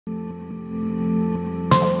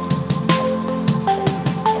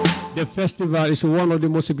The festival is one of the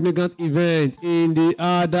most significant events in the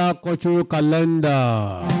Ada cultural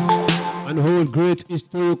calendar and holds great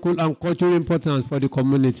historical and cultural importance for the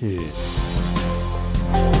community.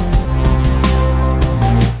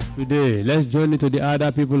 Today, let's journey to the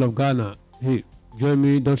Ada people of Ghana. Hey, join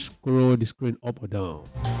me, don't scroll the screen up or down.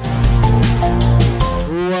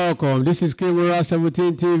 Welcome, this is Kimura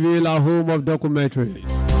 17 TV, our home of documentaries.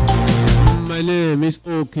 My name is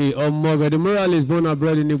Oki Omoga. The mural is born and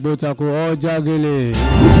bred in Igbotako or Jagele.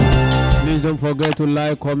 Please don't forget to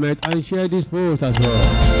like, comment, and share this post as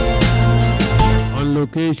well. On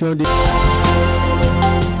location, the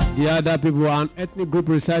Ada people are an ethnic group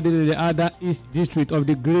residing in the Ada East District of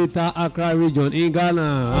the Greater Accra region in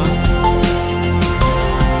Ghana.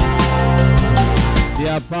 They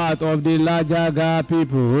are part of the larger Ga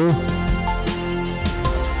people.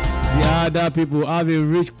 The Ada people have a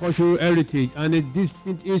rich cultural heritage and a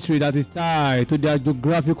distinct history that is tied to their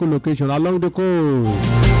geographical location along the coast.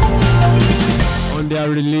 On their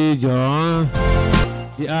religion,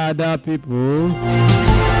 the Ada people,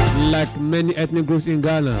 like many ethnic groups in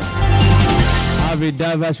Ghana, have a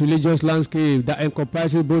diverse religious landscape that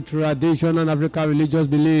encompasses both traditional and African religious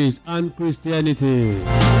beliefs and Christianity.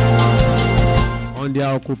 On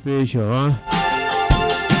their occupation,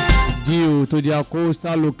 due to their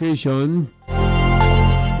coastal location,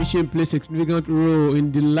 fishing plays a significant role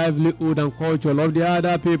in the livelihood and culture of the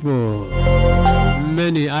Ada people.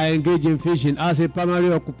 Many are engaged in fishing as a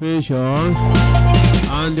primary occupation,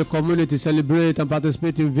 and the community celebrate and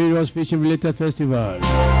participate in various fishing-related festivals.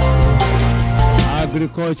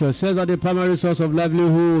 Agriculture serves as the primary source of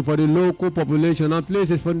livelihood for the local population and plays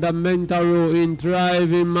a fundamental role in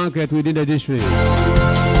thriving market within the district.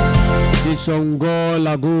 The Songo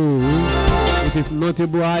Lagoon, with its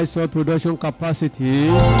notable high salt production capacity,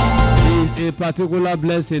 is a particular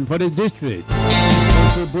blessing for the district,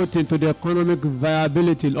 contributing to the economic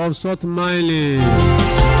viability of salt mining.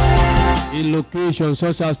 In locations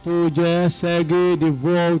such as Toje, Segi, the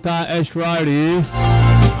Volta Estuary,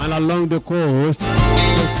 and along the coast,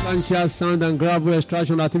 substantial sand and gravel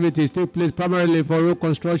extraction activities take place primarily for road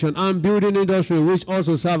construction and building industry, which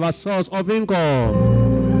also serve as source of income.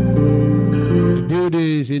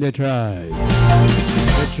 Buildings in the tribe.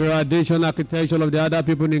 The traditional architecture of the Ada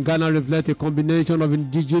people in Ghana reflect a combination of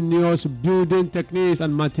indigenous building techniques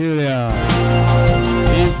and materials,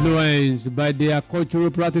 influenced by their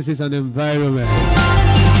cultural practices and environment.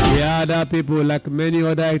 The Ada people, like many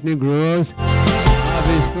other ethnic groups, have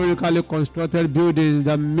historically constructed buildings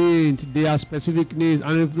that meet their specific needs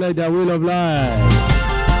and reflect their will of life.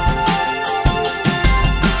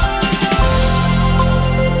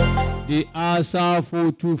 The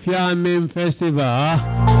Asafotufiami Festival.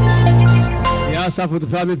 The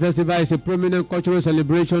Asafotufiami Festival is a prominent cultural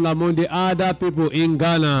celebration among the Ada people in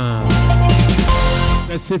Ghana,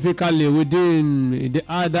 specifically within the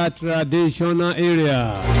Ada traditional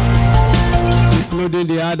area, including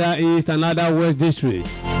the Ada East and Ada West district.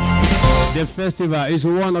 The festival is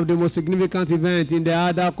one of the most significant events in the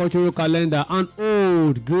Ada cultural calendar and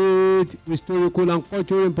holds great historical and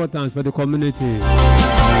cultural importance for the community.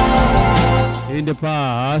 In the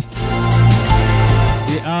past,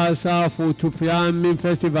 the Asafotufiami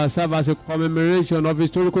Festival served as a commemoration of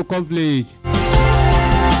historical conflict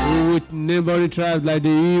with neighboring tribes like the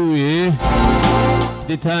Iwi.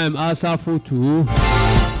 The term Asafotu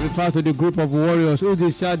refers to the group of warriors who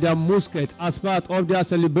discharge their muskets as part of their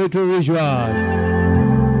celebratory ritual.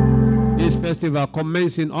 This festival,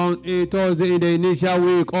 commencing on a Thursday in the initial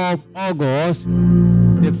week of August,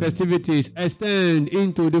 the festivities extend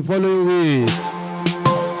into the following week.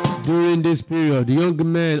 During this period, young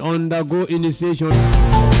men undergo initiation,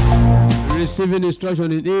 receiving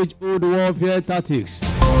instruction in age-old warfare tactics.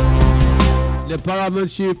 The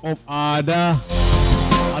paramount chief of Ada,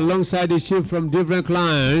 alongside the chief from different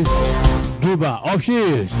clans, Juba of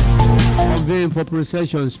chiefs, convene for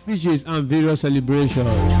processions, speeches, and various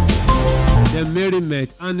celebrations. The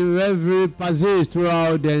merriment and revelry persists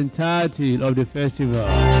throughout the entirety of the festival.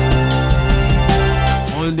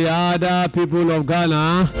 On the Ada people of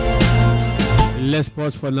Ghana, let's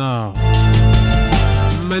pause for now.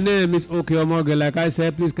 My name is Oki Omoga. Like I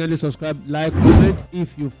said, please kindly subscribe, like, comment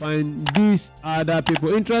if you find these Ada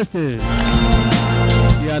people interesting.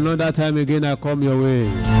 See, another time again I come your way.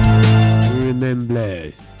 Remain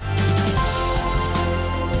blessed.